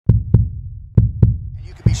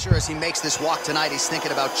Be sure as he makes this walk tonight, he's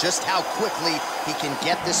thinking about just how quickly he can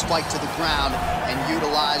get this fight to the ground and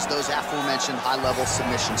utilize those aforementioned high-level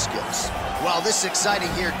submission skills. Well, this is exciting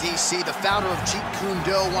here, DC. The founder of Jeet Kune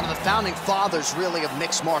Do, one of the founding fathers, really, of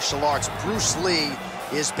mixed martial arts, Bruce Lee,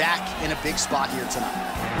 is back in a big spot here tonight.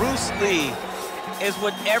 Bruce Lee is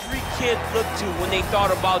what every kid looked to when they thought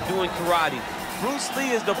about doing karate. Bruce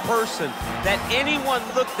Lee is the person that anyone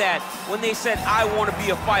looked at when they said, I want to be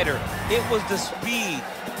a fighter. It was the speed,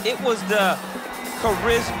 it was the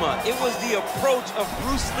charisma, it was the approach of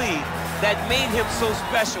Bruce Lee that made him so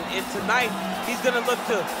special. And tonight, he's gonna look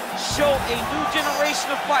to show a new generation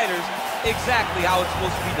of fighters exactly how it's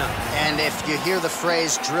supposed to be done. And if you hear the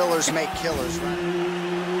phrase, drillers make killers, right?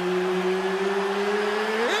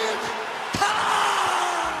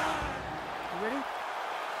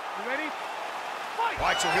 All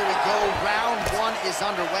right, so here we go. Round one is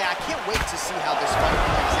underway. I can't wait to see how this fight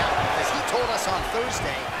plays out because he told us on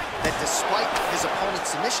Thursday that despite his opponent's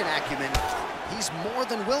submission acumen, he's more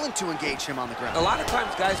than willing to engage him on the ground. A lot of times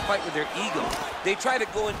guys fight with their ego. They try to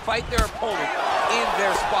go and fight their opponent in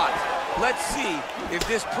their spots. Let's see if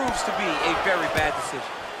this proves to be a very bad decision.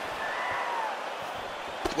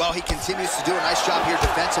 Well, he continues to do a nice job here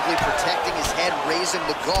defensively, protecting his head, raising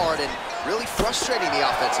the guard, and really frustrating the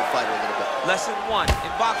offensive fighter a little bit. Lesson one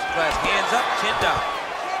in boxing class, hands up, chin down.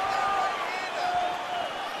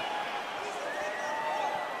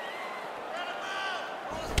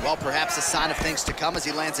 Well, perhaps a sign of things to come as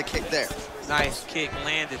he lands a kick there. Nice kick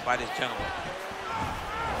landed by this gentleman.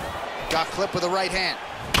 Got clipped with the right hand.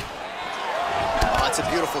 Oh, that's a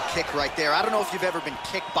beautiful kick right there. I don't know if you've ever been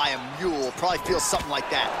kicked by a mule. Probably feels something like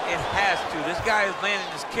that. It has to. This guy is landing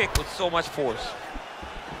this kick with so much force.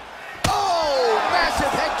 Oh,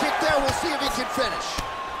 massive head kick there. We'll see if he can finish.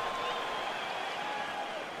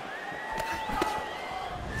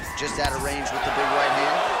 Just out of range with the big right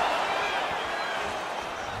hand.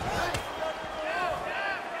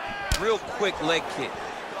 Real quick leg kick.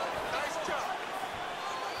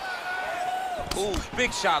 Ooh,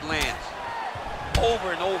 big shot lands.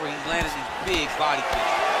 Over and over, he's landing these big body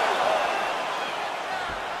kicks.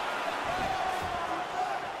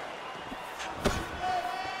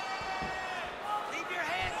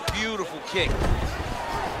 Beautiful kick.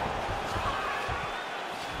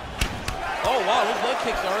 Oh, wow, those leg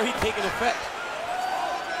kicks are already taking effect.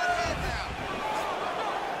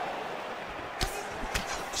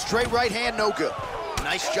 Straight right hand, no good.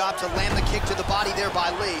 Nice job to land the kick to the body there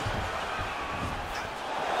by Lee.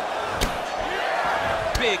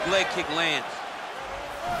 Big leg kick lands.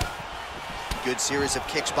 Good series of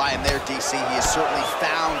kicks by him there, DC. He has certainly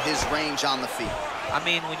found his range on the feet. I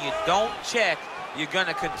mean, when you don't check, you're going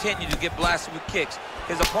to continue to get blasted with kicks.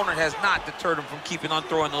 His opponent has not deterred him from keeping on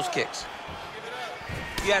throwing those kicks.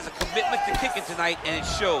 He has a commitment to kicking tonight, and it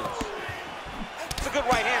shows. It's a good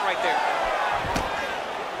right hand right there.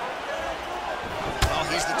 Well,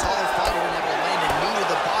 he's the taller fighter and able to land a knee to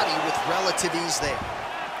the body with relative ease there.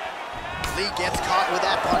 Lee gets caught with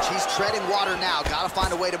that punch. He's treading water now. Got to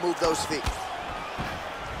find a way to move those feet.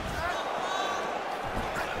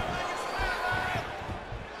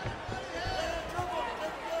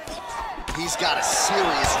 He's got a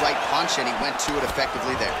serious right punch, and he went to it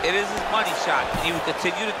effectively there. It is his money shot, and he will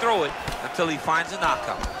continue to throw it until he finds a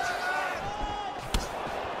knockout.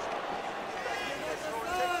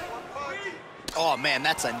 Oh, man,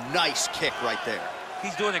 that's a nice kick right there.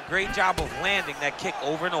 He's doing a great job of landing that kick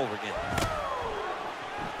over and over again.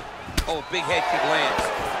 Oh, big head kick lands.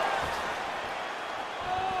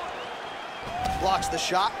 Blocks the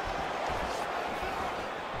shot.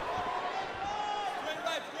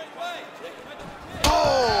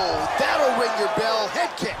 Oh, that'll ring your bell. Head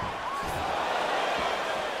kick.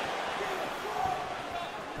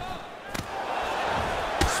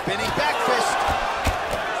 Spinning back fist.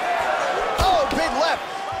 Oh, big left.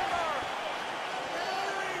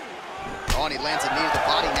 Oh, and he lands a knee to the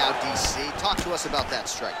body now, DC. Talk to us about that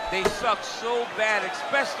strike. They suck so bad,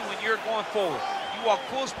 especially when you're going forward. You walk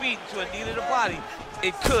full speed into a knee to the body,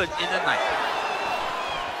 it could end the night.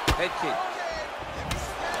 Head kick.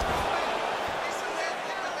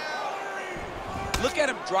 Look at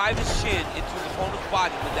him drive his shin into his opponent's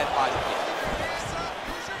body with that body kick.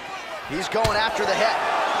 He's going after the head.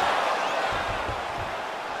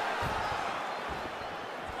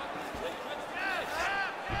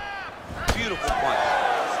 Beautiful punch.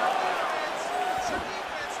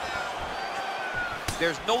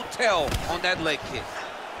 There's no tell on that leg kick.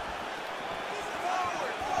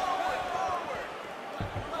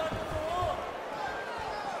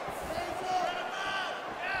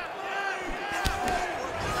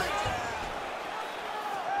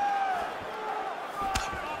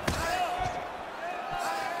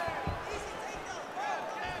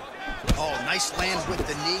 Nice land with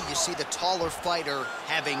the knee. You see the taller fighter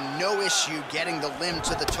having no issue getting the limb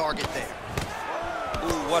to the target there.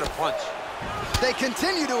 Ooh, what a punch. They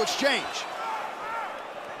continue to exchange.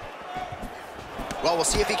 Well, we'll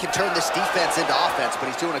see if he can turn this defense into offense, but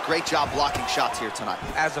he's doing a great job blocking shots here tonight.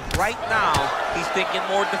 As of right now, he's thinking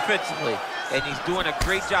more defensively, and he's doing a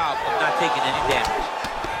great job of not taking any damage.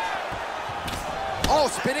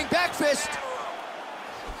 Oh, spinning back fist.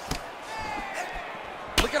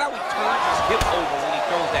 Look at how he turns his hip over when he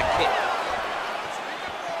throws that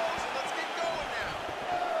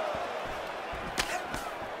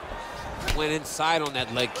kick. Went inside on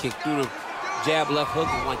that leg kick, through the jab, left hook,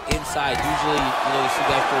 and went inside. Usually, you see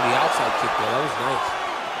guys throw the outside kick there. That was nice.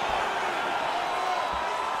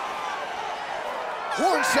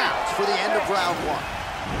 Horn sounds for the end of round one.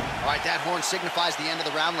 All right, that horn signifies the end of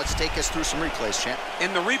the round. Let's take us through some replays, champ.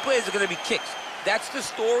 And the replays are going to be kicks. That's the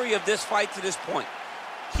story of this fight to this point.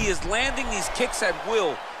 He is landing these kicks at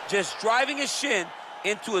will, just driving his shin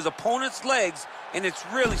into his opponent's legs, and it's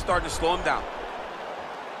really starting to slow him down.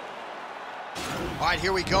 All right,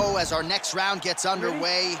 here we go as our next round gets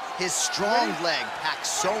underway. His strong leg packs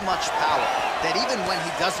so much power that even when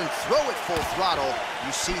he doesn't throw it full throttle,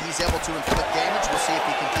 you see he's able to inflict damage. We'll see if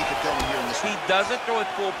he can keep it going here in this round. He doesn't throw it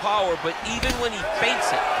full power, but even when he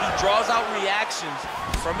feints it, he draws out reactions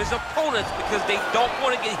from his opponents because they don't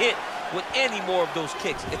want to get hit with any more of those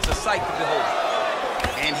kicks. It's a sight to behold.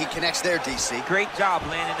 And he connects there, DC. Great job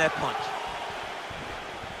landing that punch.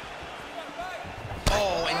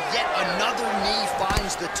 Oh, and yet another knee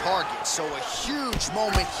finds the target. So a huge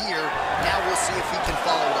moment here. Now we'll see if he can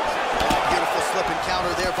follow it up. Beautiful slip and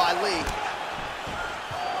counter there by Lee.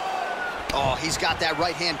 Oh, he's got that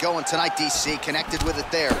right hand going tonight, DC. Connected with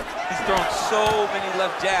it there. He's thrown so many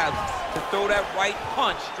left jabs. To throw that right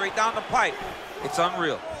punch straight down the pipe, it's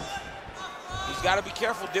unreal. He's got to be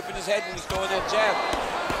careful dipping his head when he's throwing that jab.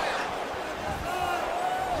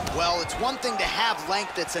 Well, it's one thing to have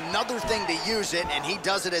length, it's another thing to use it, and he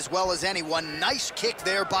does it as well as anyone. Nice kick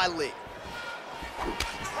there by Lee.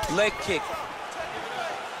 Leg kick.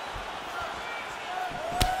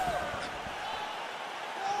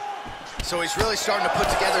 So he's really starting to put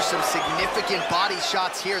together some significant body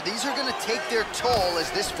shots here. These are going to take their toll as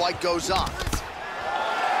this fight goes on.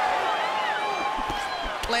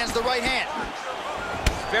 Lands the right hand.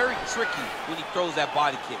 It's very tricky when he throws that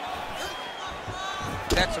body kick.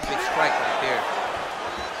 That's a big strike right there.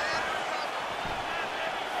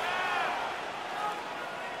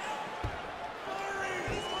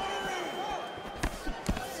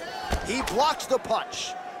 He blocks the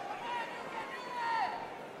punch.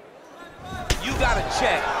 You gotta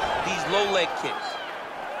check these low leg kicks.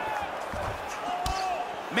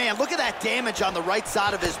 Man, look at that damage on the right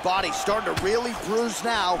side of his body. Starting to really bruise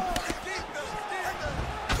now. Oh,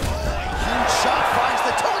 huge shot finds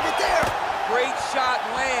the target there. Great shot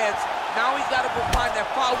lands. Now he's got to go find that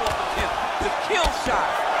follow-up attempt. The kill shot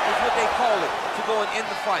is what they call it, to go and end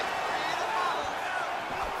the fight.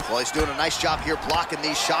 Well, he's doing a nice job here blocking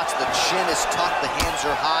these shots. The chin is tucked, the hands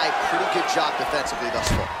are high. Pretty good job defensively thus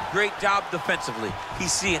far. Great job defensively.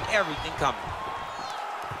 He's seeing everything coming.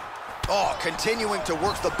 Oh, continuing to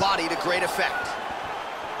work the body to great effect.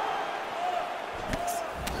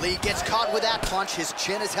 Lee gets caught with that punch. His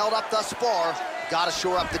chin is held up thus far. Got to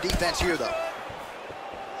shore up the defense here, though.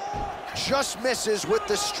 Just misses with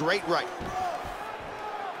the straight right.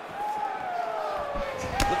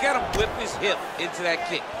 Look at him whip his hip into that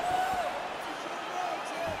kick.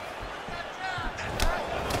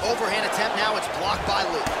 Overhand attempt now, it's blocked by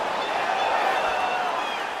Lee.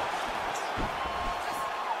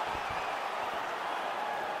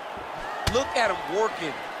 Look at him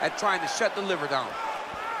working at trying to shut the liver down.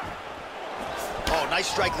 Oh, nice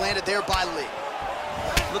strike landed there by Lee.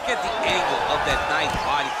 Look at the angle of that nice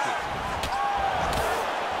body kick.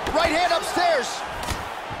 Right hand upstairs.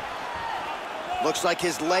 Looks like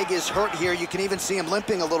his leg is hurt here. You can even see him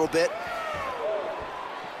limping a little bit.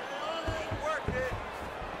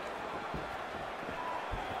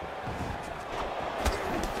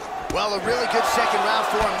 Well, a really good second round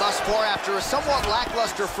for him thus far. After a somewhat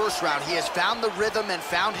lackluster first round, he has found the rhythm and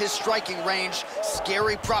found his striking range.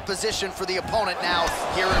 Scary proposition for the opponent now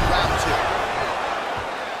here in round two.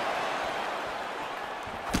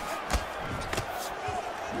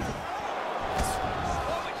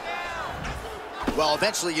 Well,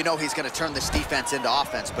 eventually, you know he's going to turn this defense into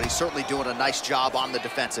offense, but he's certainly doing a nice job on the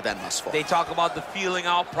defensive end thus far. They talk about the feeling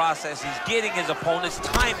out process. He's getting his opponent's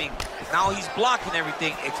timing. Now he's blocking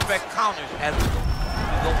everything. Expect counters as we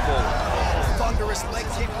go forward. Thunderous leg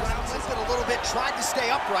kick, limping a little bit bit, tried to stay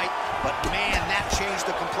upright, but man, that changed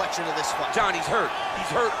the complexion of this fight. Johnny's hurt. He's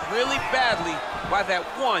hurt really badly by that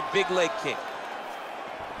one big leg kick.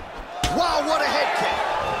 Wow, what a head kick.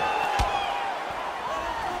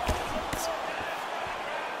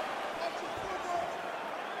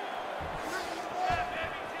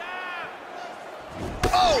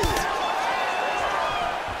 Oh!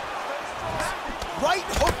 Right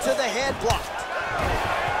hook to the head, blocked.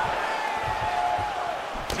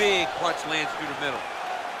 Big punch lands through the middle.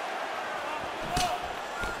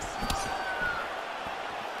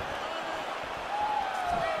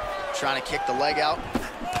 Trying to kick the leg out.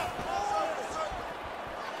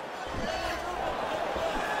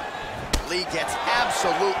 Lee gets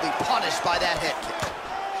absolutely punished by that head kick.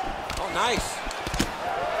 Oh, nice.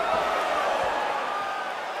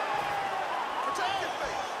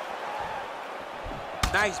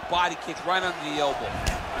 Nice body kick right under the elbow.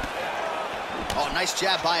 Oh, nice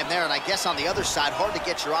jab by him there, and I guess on the other side, hard to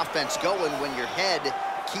get your offense going when your head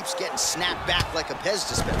keeps getting snapped back like a Pez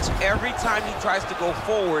dispenser. Every time he tries to go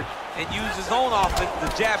forward and use his own offense, the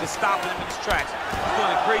jab is stopping him in his tracks. He's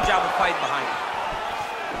doing a great job of fighting behind him.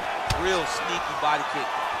 Real sneaky body kick.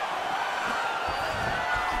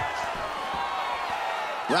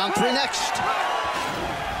 Round 3 next.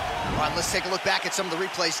 All right, let's take a look back at some of the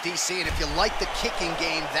replays, DC, and if you like the kicking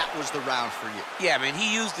game, that was the round for you. Yeah, man,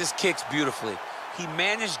 he used his kicks beautifully. He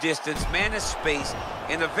managed distance, managed space,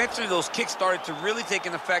 and eventually those kicks started to really take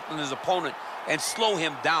an effect on his opponent and slow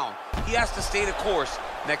him down. He has to stay the course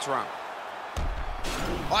next round.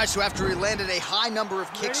 All right, so after he landed a high number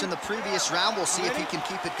of kicks in the previous round, we'll see if he can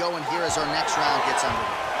keep it going here as our next round gets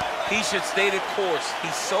underway. He should stay the course.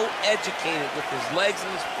 He's so educated with his legs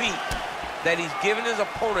and his feet that he's given his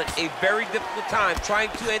opponent a very difficult time trying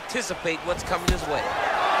to anticipate what's coming his way.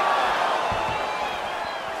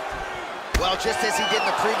 Well, just as he did in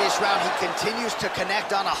the previous round, he continues to connect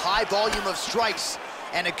on a high volume of strikes.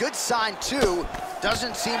 And a good sign, too,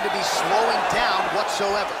 doesn't seem to be slowing down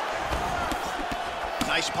whatsoever.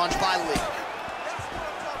 Nice punch by Lee.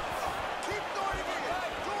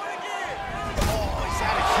 Oh, he's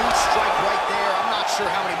had a huge strike right there. I'm not sure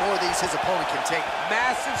how many more of these his opponent can take.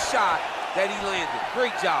 Massive shot that he landed.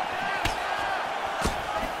 Great job.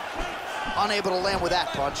 Unable to land with that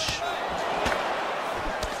punch.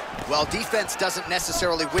 Well, defense doesn't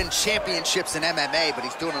necessarily win championships in MMA, but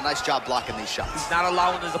he's doing a nice job blocking these shots. He's not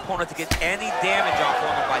allowing his opponent to get any damage off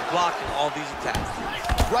on him by blocking all these attacks.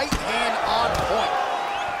 Right hand on point.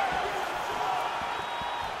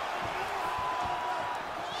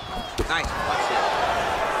 Nice punch there.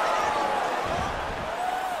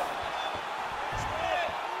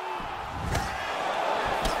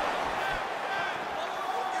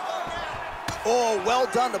 Oh, well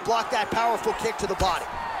done to block that powerful kick to the body.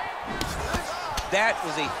 That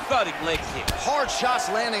was a thudding leg kick. Hard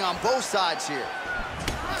shots landing on both sides here.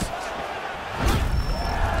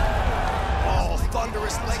 Oh,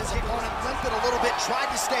 thunderous leg kick. Opponent limped it a little bit,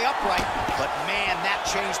 tried to stay upright, but man, that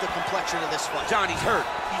changed the complexion of this fight. Johnny's hurt.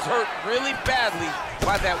 He's hurt really badly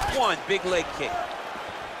by that one big leg kick.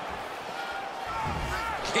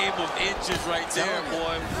 Game of inches right there,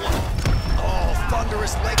 boy. Oh,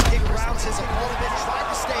 thunderous leg kick rounds his opponent in, tried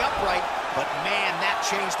to stay upright, but man, that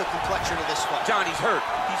changed the complexion of this fight. Johnny's hurt.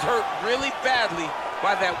 He's hurt really badly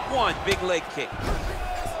by that one big leg kick.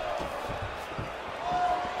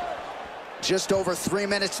 Just over 3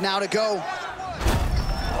 minutes now to go.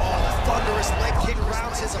 Oh, the thunderous leg kick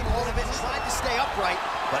rounds his opponent in, tried to stay upright,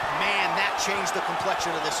 but man, that changed the complexion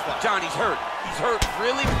of this fight. Johnny's hurt. He's hurt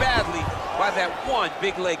really badly by that one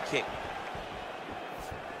big leg kick.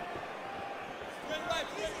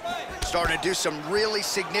 Starting to do some really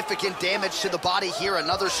significant damage to the body here.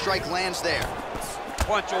 Another strike lands there.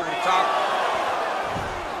 Punch over the top.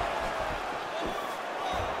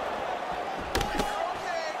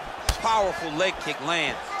 Powerful leg kick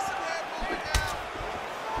lands.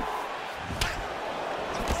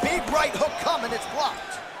 Big right hook coming, it's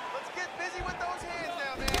blocked. Let's get busy with those hands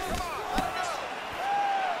now, man. Come on, let it go.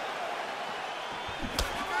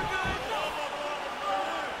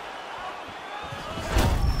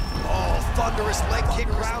 Thunderous leg kick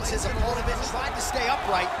rounds his opponent in, tried to stay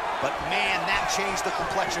upright, but man, that changed the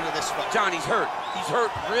complexion of this fight. Johnny's hurt. He's hurt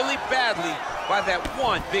really badly by that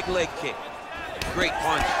one big leg kick. Great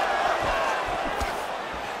punch.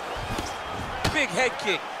 Big head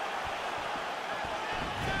kick.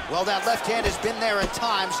 Well, that left hand has been there at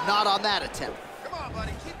times, not on that attempt. Come on,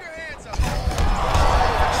 buddy, keep your hands up.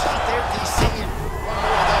 Shot there, DC. One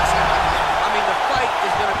more of those. I mean, the fight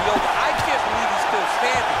is going to be over. I can't believe he's still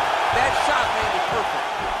standing. That shot landed perfect.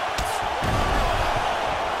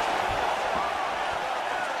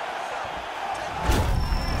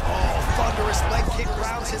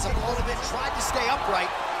 grounds his opponent, tried to stay upright,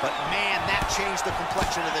 but man, that changed the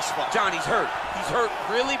complexion of this fight. Johnny's hurt. He's hurt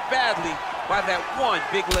really badly by that one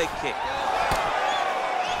big leg kick.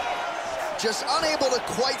 Just unable to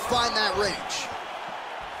quite find that range.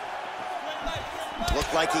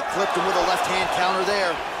 Looked like he clipped him with a left-hand counter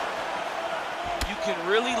there. You can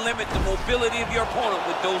really limit the mobility of your opponent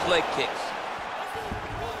with those leg kicks.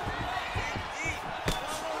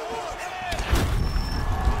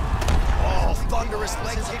 Oh, thunderous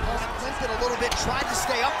leg kick. Limped it a little bit, tried to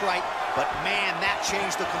stay upright, but man, that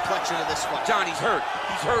changed the complexion of this fight. Johnny's hurt.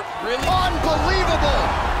 He's hurt really. Unbelievable!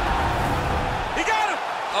 He got him!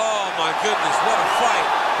 Oh, my goodness, what a fight.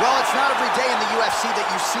 Well, it's not every day in the UFC that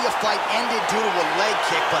you see a fight ended due to a leg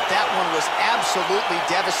kick, but that one was absolutely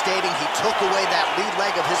devastating. He took away that lead leg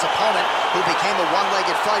of his opponent, who became a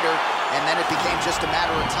one-legged fighter, and then it became just a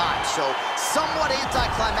matter of time. So, somewhat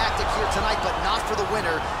anticlimactic here tonight, but not for the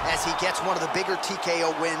winner, as he gets one of the bigger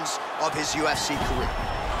TKO wins of his UFC career.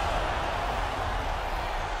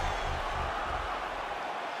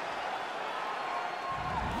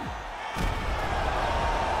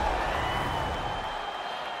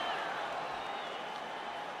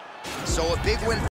 So a big win